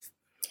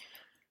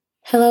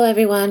Hello,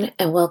 everyone,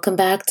 and welcome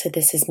back to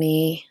This Is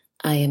Me,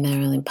 I Am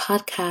Marilyn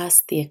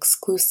podcast, the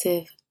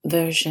exclusive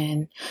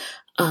version.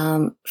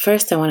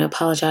 First, I want to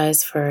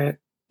apologize for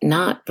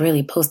not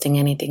really posting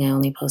anything. I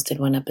only posted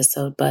one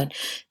episode, but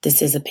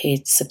this is a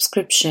paid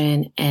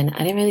subscription, and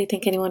I didn't really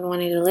think anyone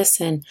wanted to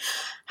listen.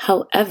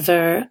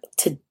 However,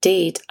 to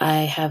date, I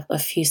have a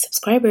few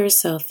subscribers,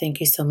 so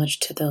thank you so much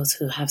to those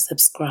who have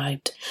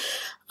subscribed.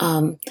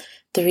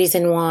 The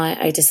reason why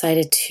I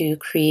decided to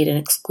create an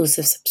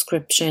exclusive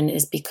subscription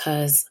is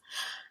because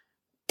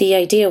the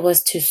idea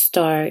was to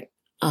start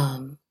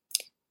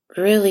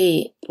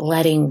really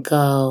letting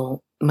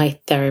go my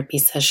therapy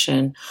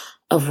session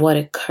of what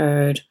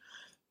occurred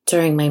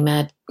during my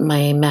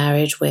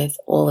marriage with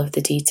all of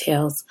the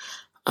details.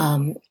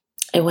 I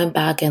went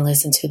back and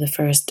listened to the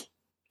first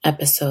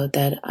episode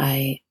that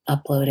I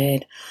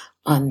uploaded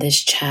on this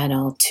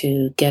channel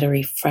to get a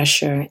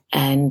refresher,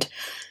 and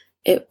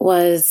it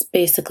was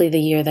basically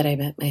the year that I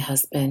met my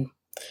husband.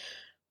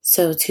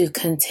 So to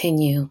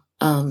continue,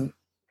 my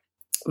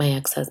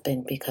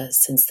ex-husband,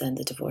 because since then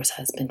the divorce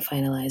has been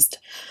finalized.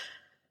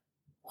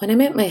 When I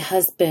met my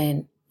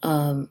husband,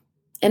 and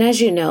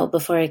as you know,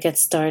 before I get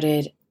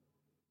started,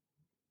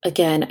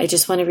 again, I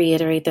just want to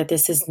reiterate that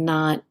this is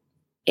not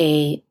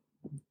a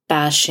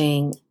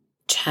bashing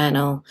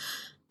channel.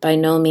 By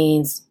no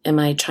means am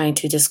I trying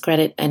to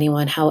discredit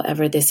anyone.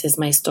 However, this is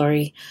my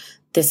story.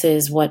 This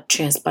is what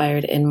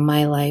transpired in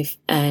my life.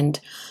 And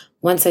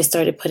once I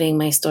started putting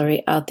my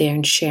story out there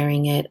and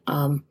sharing it,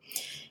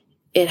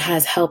 it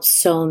has helped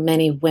so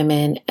many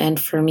women. And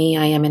for me,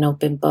 I am an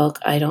open book.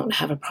 I don't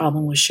have a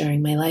problem with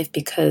sharing my life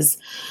because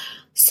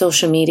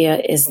social media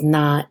is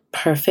not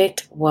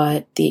perfect,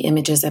 what the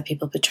images that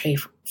people portray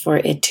for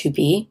it to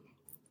be.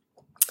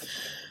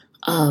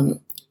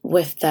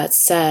 With that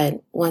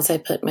said, once I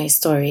put my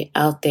story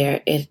out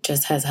there, it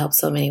just has helped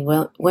so many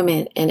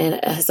women, and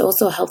it has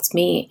also helped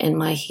me in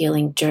my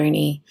healing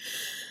journey.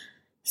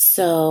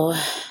 So,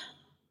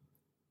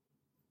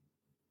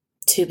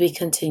 to be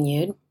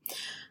continued.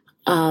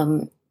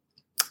 The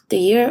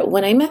year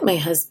when I met my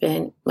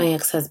husband, my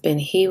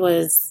ex-husband, he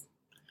was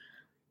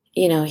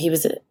an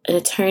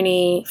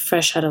attorney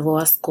fresh out of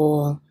law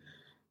school,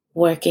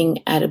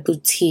 working at a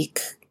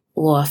boutique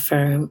law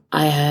firm.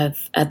 I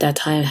have, at that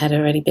time, had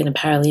already been a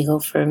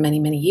paralegal for many,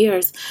 many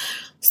years.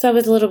 So I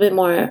was a little bit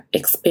more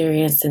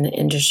experienced in the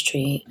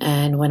industry.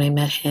 And when I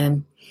met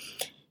him,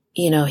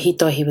 he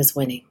thought he was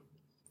winning.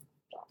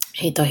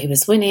 He thought he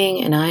was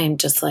winning. And I am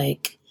just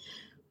like,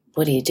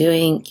 what are you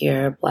doing?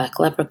 You're a black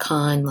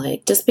leprechaun.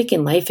 Like, just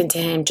speaking life into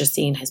him, just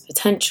seeing his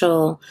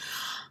potential.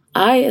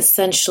 I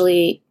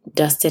essentially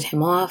dusted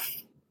him off,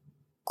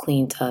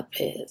 cleaned up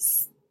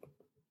his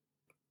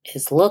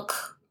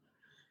look,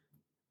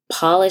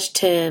 polished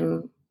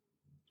him,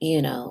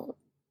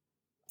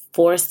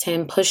 forced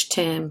him, pushed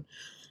him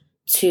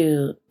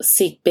to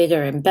seek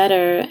bigger and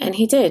better. And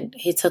he did.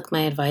 He took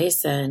my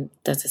advice, and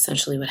that's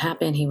essentially what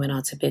happened. He went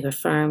on to bigger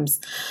firms,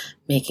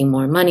 making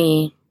more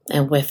money.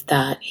 And with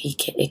that,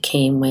 it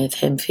came with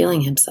him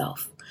feeling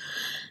himself.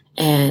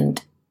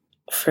 And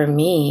for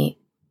me,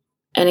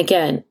 and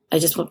again, I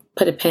just want to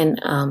put a pin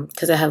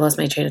because I had lost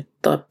my train of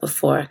thought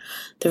before.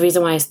 The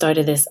reason why I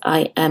started this,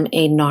 I am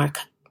a narc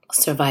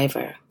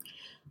survivor.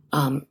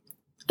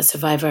 A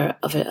survivor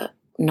of a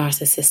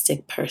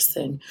narcissistic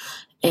person.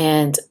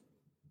 And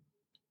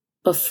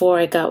before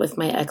I got with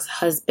my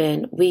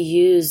ex-husband, we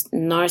used a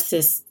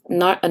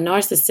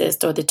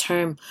narcissist, or the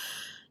term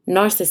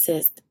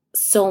narcissist,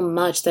 so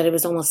much that it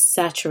was almost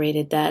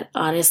saturated, that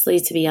honestly,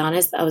 to be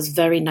honest, I was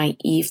very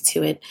naive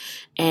to it.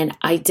 And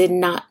I did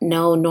not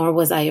know, nor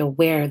was I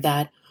aware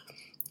that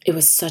it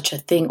was such a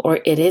thing, or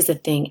it is a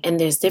thing. And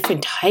there's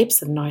different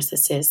types of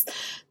narcissists.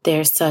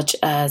 There's such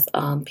as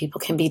people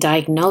can be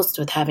diagnosed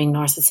with having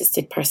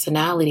narcissistic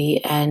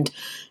personality. And,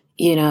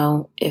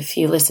 if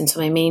you listen to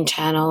my main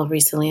channel,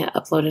 recently I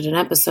uploaded an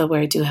episode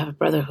where I do have a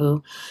brother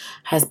who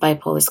has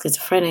bipolar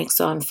schizophrenic.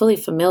 So I'm fully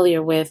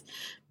familiar with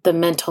the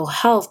mental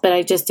health, but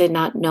I just did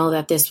not know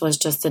that this was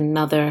just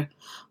another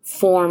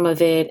form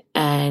of it.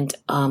 And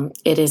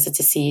it is a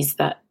disease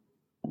that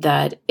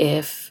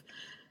if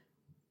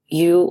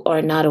you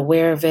are not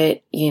aware of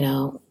it,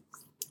 you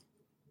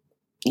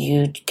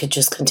could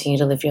just continue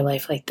to live your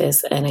life like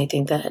this. And I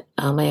think that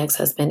my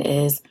ex-husband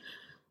is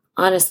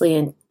honestly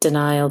in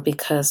denial,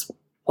 because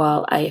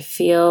while I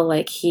feel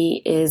like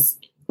he is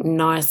a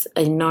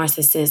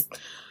narcissist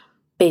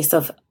based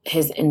off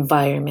his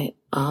environment,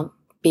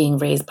 being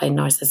raised by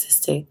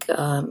narcissistic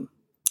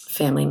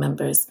family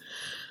members.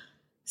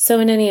 So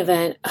in any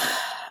event,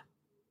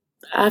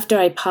 after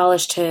I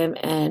polished him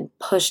and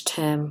pushed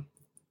him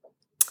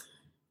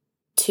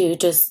to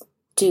just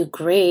do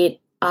great,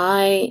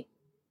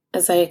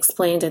 as I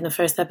explained in the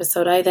first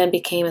episode, I then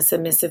became a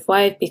submissive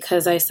wife,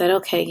 because I said,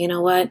 okay, you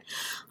know what?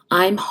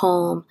 I'm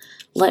home.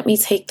 Let me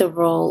take the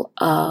role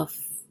of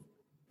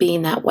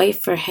being that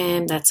wife for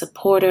him, that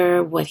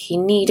supporter, what he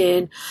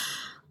needed.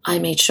 I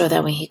made sure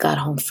that when he got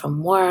home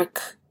from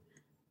work,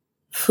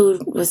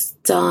 Food was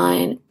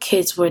done,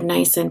 kids were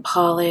nice and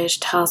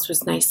polished, house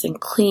was nice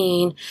and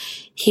clean.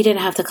 He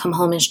didn't have to come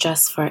home and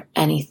stress for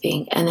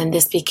anything. And then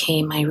this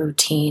became my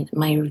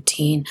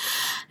routine.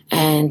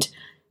 And,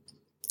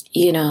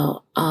 you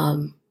know,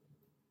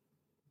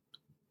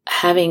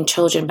 having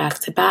children back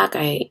to back,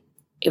 it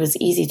was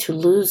easy to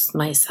lose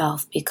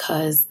myself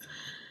because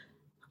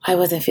I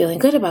wasn't feeling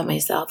good about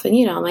myself. And,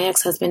 you know, my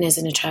ex-husband is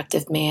an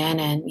attractive man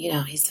and, you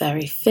know, he's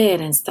very fit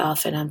and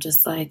stuff. And I'm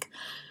just like,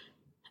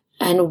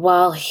 and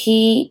while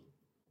he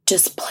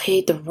just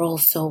played the role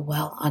so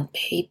well on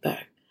paper,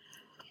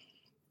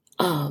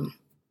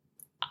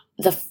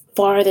 the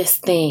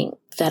farthest thing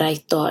that I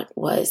thought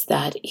was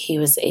that he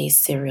was a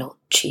serial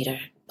cheater.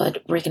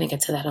 But we're going to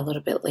get to that a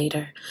little bit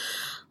later.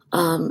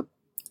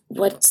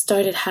 What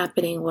started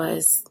happening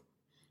was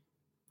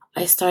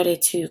I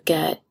started to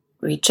get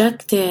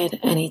rejected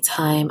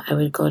anytime I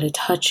would go to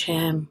touch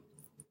him.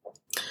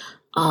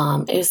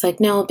 It was like,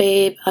 no,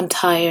 babe, I'm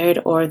tired,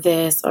 or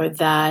this or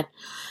that.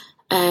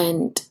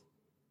 And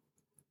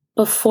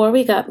before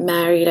we got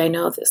married, I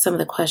know that some of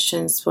the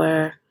questions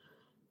were,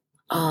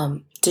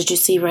 did you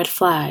see red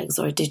flags,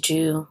 or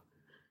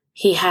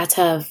he had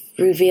to have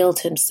revealed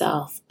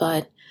himself.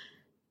 But,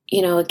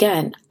 you know,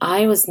 again,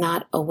 I was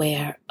not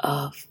aware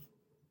of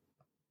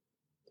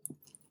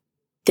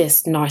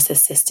this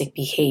narcissistic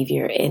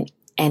behavior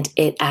and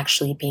it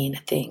actually being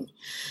a thing.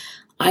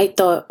 I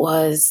thought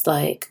was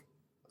like,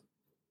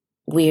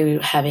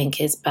 we're having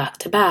kids back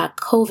to back.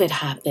 COVID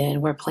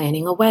happened. We're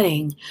planning a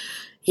wedding.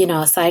 You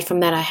know, aside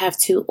from that, I have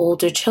 2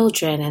 older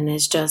children, and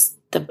it's just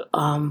the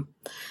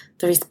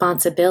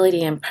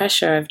responsibility and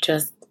pressure of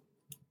just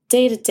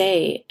day to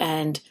day.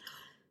 And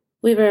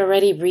we were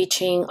already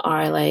reaching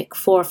our like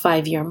 4 or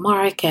 5 year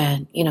mark.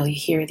 And, you know, you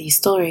hear these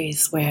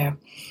stories where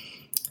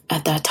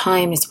at that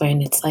time is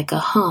when it's like a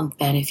hump.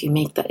 And if you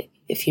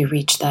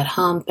reach that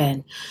hump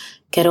and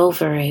get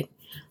over it,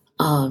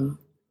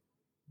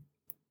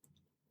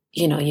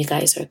 you know, you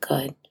guys are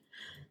good.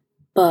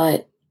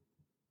 But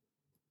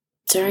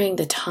during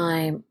the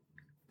time,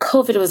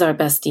 COVID was our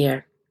best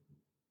year,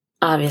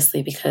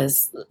 obviously,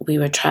 because we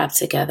were trapped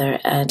together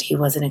and he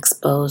wasn't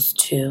exposed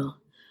to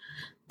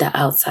the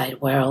outside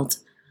world.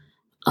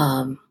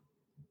 My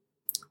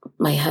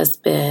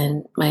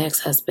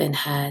ex-husband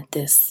had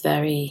this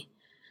very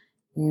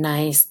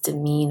nice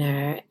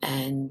demeanor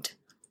and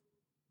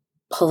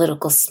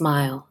political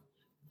smile,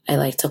 I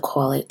like to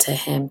call it, to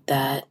him,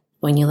 that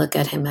when you look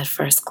at him at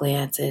first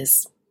glance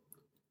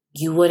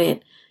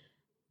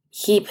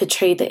he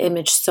portrayed the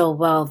image so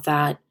well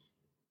that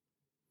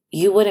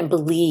you wouldn't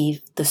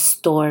believe the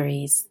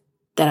stories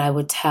that I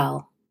would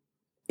tell,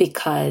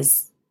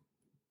 because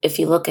if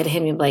you look at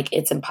him, you're like,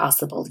 it's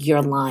impossible,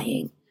 you're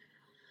lying.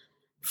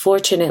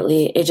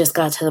 Fortunately, it just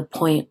got to the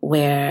point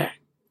where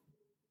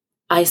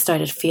I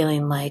started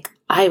feeling like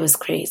I was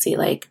crazy,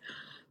 like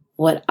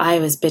what I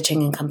was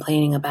bitching and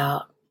complaining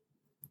about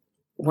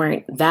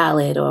weren't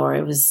valid, or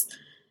it was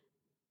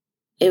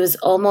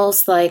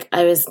almost like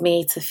I was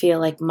made to feel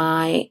like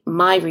my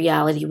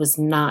reality was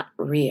not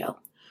real.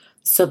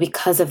 So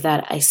because of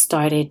that, I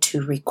started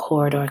to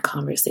record our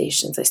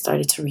conversations. I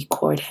started to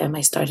record him.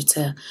 I started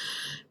to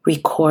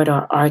record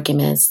our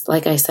arguments.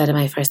 Like I said in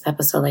my first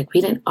episode, like,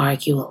 we didn't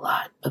argue a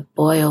lot, but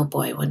boy, oh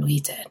boy, when we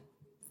did,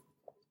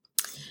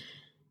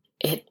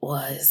 it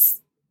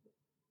was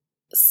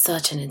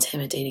such an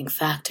intimidating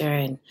factor.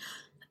 And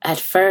at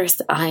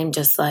first, I'm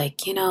just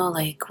like, you know,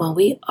 like when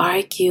we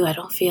argue, I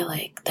don't feel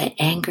like the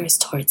anger is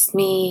towards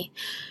me.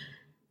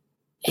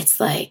 It's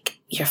like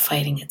you're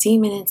fighting a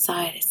demon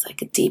inside. It's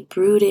like a deep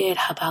rooted.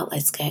 How about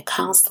let's get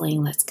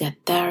counseling? Let's get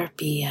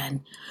therapy.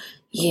 And,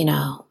 you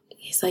know,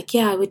 he's like,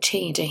 yeah, I would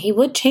change. And he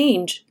would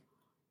change,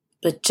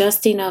 but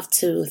just enough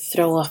to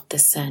throw off the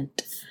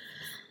scent.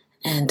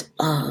 And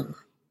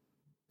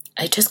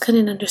I just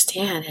couldn't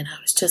understand. And I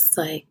was just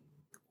like,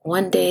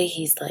 one day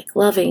he's like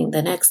loving,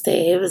 the next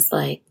day it was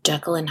like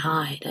Jekyll and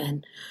Hyde.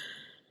 And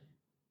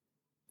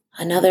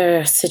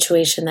another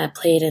situation that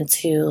played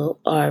into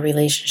our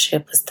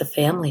relationship was the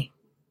family.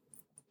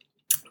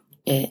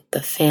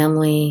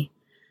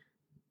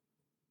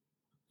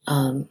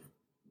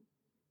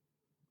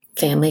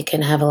 Family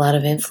can have a lot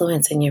of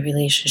influence in your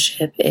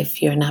relationship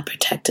if you're not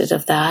protected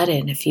of that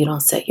and if you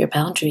don't set your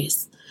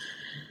boundaries.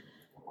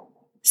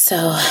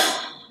 So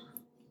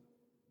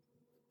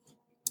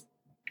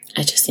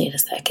I just need a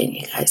second,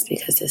 you guys,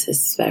 because this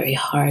is very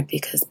hard,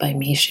 because by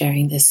me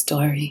sharing this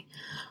story,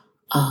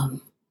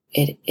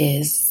 it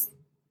is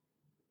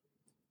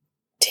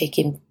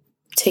taking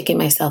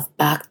myself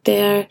back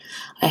there.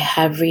 I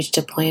have reached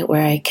a point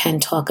where I can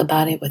talk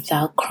about it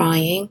without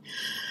crying.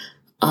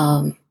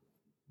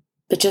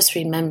 But just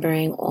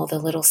remembering all the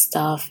little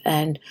stuff.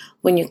 And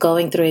when you're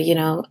going through it, you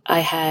know, I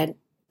had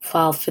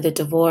filed for the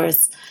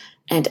divorce.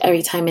 And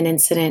every time an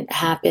incident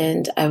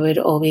happened, I would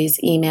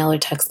always email or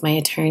text my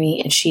attorney,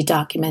 and she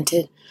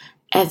documented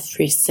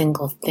every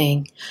single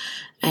thing.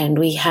 And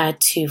we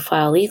had to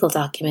file legal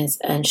documents,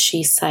 and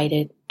she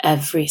cited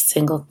every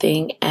single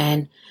thing.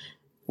 And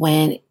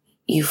when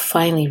you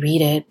finally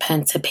read it,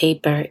 pen to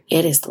paper,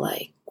 it is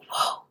like,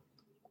 whoa,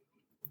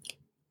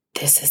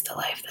 this is the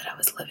life that I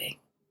was living.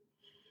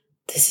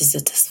 This is a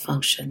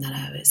dysfunction that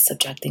I was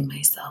subjecting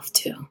myself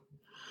to.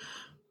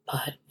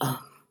 But, all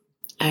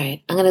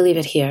right, I'm going to leave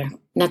it here.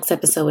 Next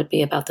episode would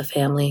be about the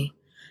family.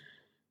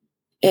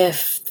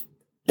 If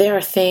there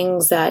are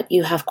things that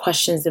you have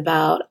questions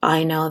about,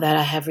 I know that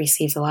I have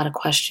received a lot of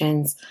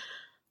questions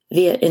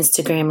via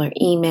Instagram or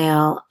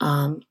email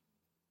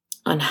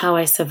on how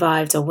I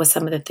survived or what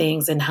some of the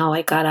things and how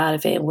I got out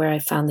of it and where I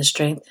found the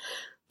strength.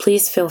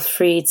 Please feel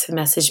free to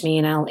message me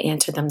and I'll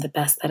answer them the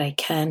best that I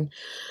can.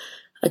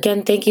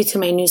 Again, thank you to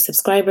my new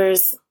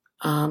subscribers.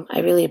 I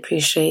really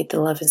appreciate the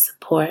love and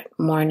support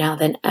more now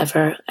than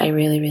ever. I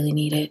really, really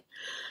need it.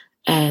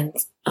 And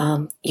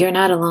you're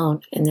not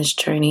alone in this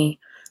journey.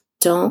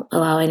 Don't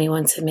allow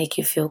anyone to make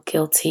you feel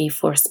guilty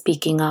for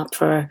speaking up,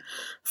 for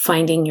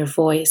finding your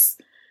voice.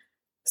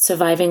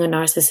 Surviving a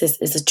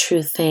narcissist is a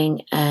true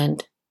thing,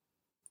 and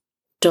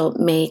don't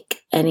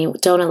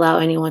allow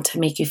anyone to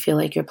make you feel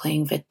like you're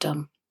playing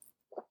victim,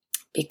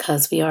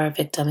 because we are a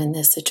victim in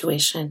this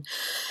situation,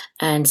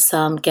 and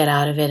some get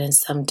out of it and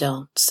some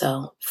don't.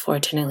 So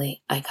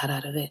fortunately, I got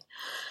out of it.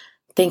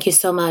 Thank you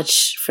so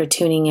much for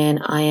tuning in.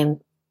 I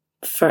am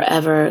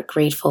forever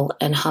grateful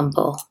and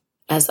humble.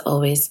 As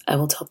always, I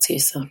will talk to you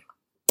soon.